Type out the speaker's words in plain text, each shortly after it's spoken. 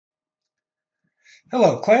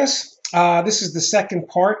Hello, class. This is the second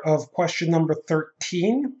part of question number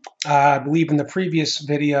 13. I believe in the previous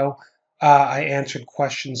video, I answered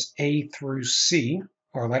questions A through C,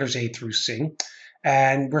 or letters A through C.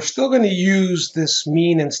 And we're still going to use this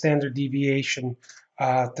mean and standard deviation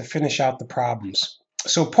to finish out the problems.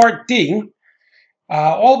 So part D,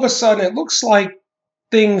 all of a sudden it looks like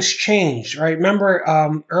things changed, right?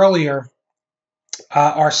 Remember earlier,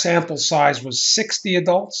 our sample size was 60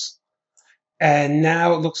 adults. And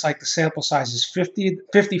now it looks like the sample size is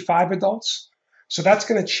 55 adults. So that's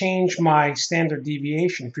going to change my standard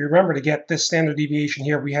deviation. If you remember, to get this standard deviation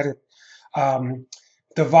here, we had to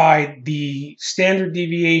divide the standard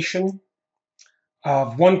deviation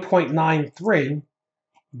of 1.93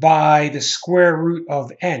 by the square root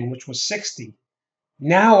of n, which was 60.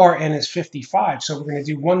 Now our n is 55, so we're going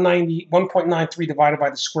to do 1.93 divided by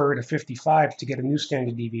the square root of 55 to get a new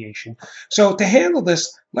standard deviation. So to handle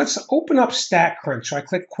this, let's open up StatCrunch. So I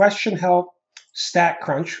click Question Help,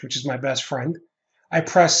 StatCrunch, which is my best friend. I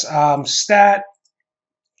press Stat,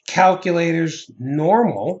 Calculators,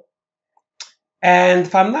 Normal. And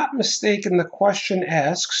if I'm not mistaken, the question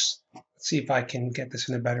asks, let's see if I can get this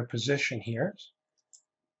in a better position here.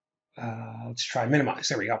 Let's try minimize.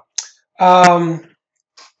 There we go.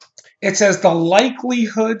 It says the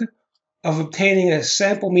likelihood of obtaining a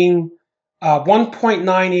sample mean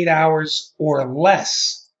 1.98 hours or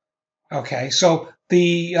less. Okay, so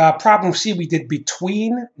the problem C we did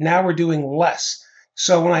between, now we're doing less.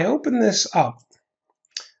 So when I open this up,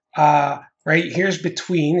 right, here's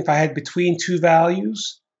between, if I had between two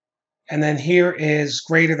values, and then here is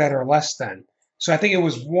greater than or less than. So I think it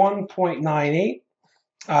was 1.98.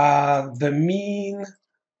 The mean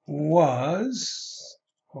was,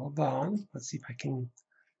 hold on, let's see if I can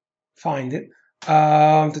find it.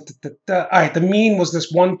 All right, the mean was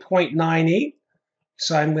this 1.98.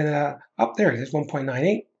 So I'm going to, oh, there it is,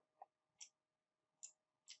 1.98.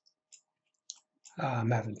 I'm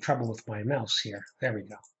having trouble with my mouse here. There we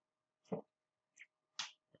go.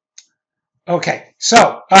 Okay,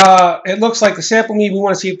 so it looks like the sample mean, we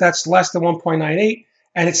want to see if that's less than 1.98.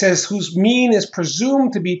 And it says whose mean is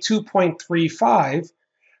presumed to be 2.35.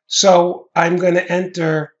 So I'm going to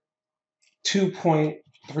enter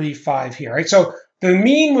 2.35 here, right? So the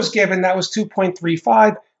mean was given, that was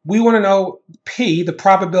 2.35. We want to know P, the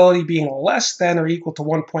probability being less than or equal to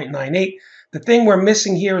 1.98. The thing we're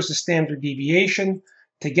missing here is the standard deviation.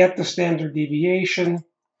 To get the standard deviation,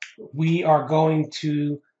 we are going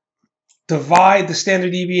to divide the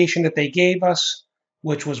standard deviation that they gave us,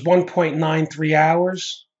 which was 1.93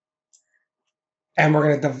 hours, and we're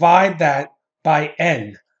going to divide that by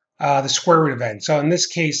n, the square root of n. So in this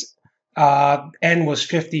case, n was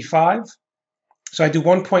 55. So I do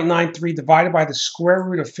 1.93 divided by the square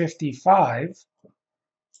root of 55,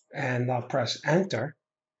 and I'll press enter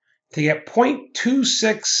to get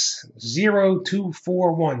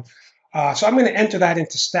 0.260241. So I'm going to enter that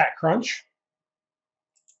into StatCrunch.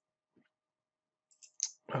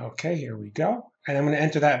 Okay, here we go. And I'm going to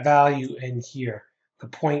enter that value in here, the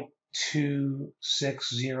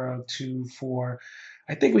 0.26024.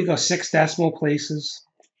 I think we go 6 decimal places.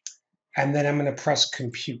 And then I'm going to press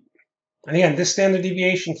compute. And again, this standard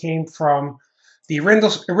deviation came from the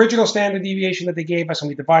original standard deviation that they gave us, and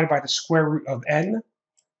we divided by the square root of n.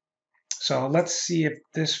 So let's see if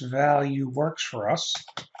this value works for us.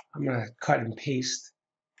 I'm going to cut and paste.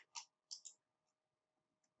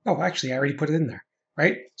 Oh, actually, I already put it in there,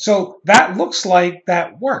 right? So that looks like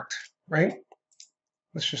that worked, right?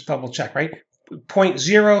 Let's just double check, right?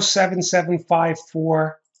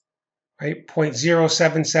 0.07754. Right,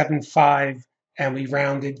 0.0775, and we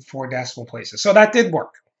rounded 4 decimal places. So that did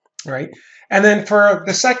work, right? And then for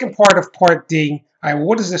the second part of part D, all right,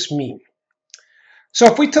 what does this mean? So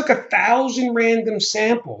if we took 1,000 random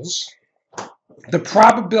samples, the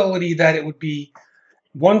probability that it would be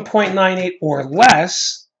 1.98 or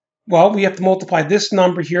less, well, we have to multiply this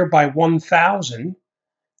number here by 1,000,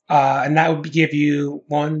 and that would give you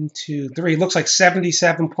 1, 2, 3. It looks like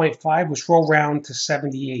 77.5, which roll round to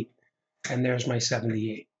 78. And there's my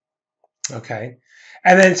 78. Okay.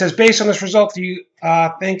 And then it says, based on this result, do you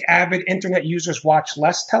think avid internet users watch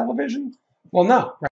less television? Well, no. Right?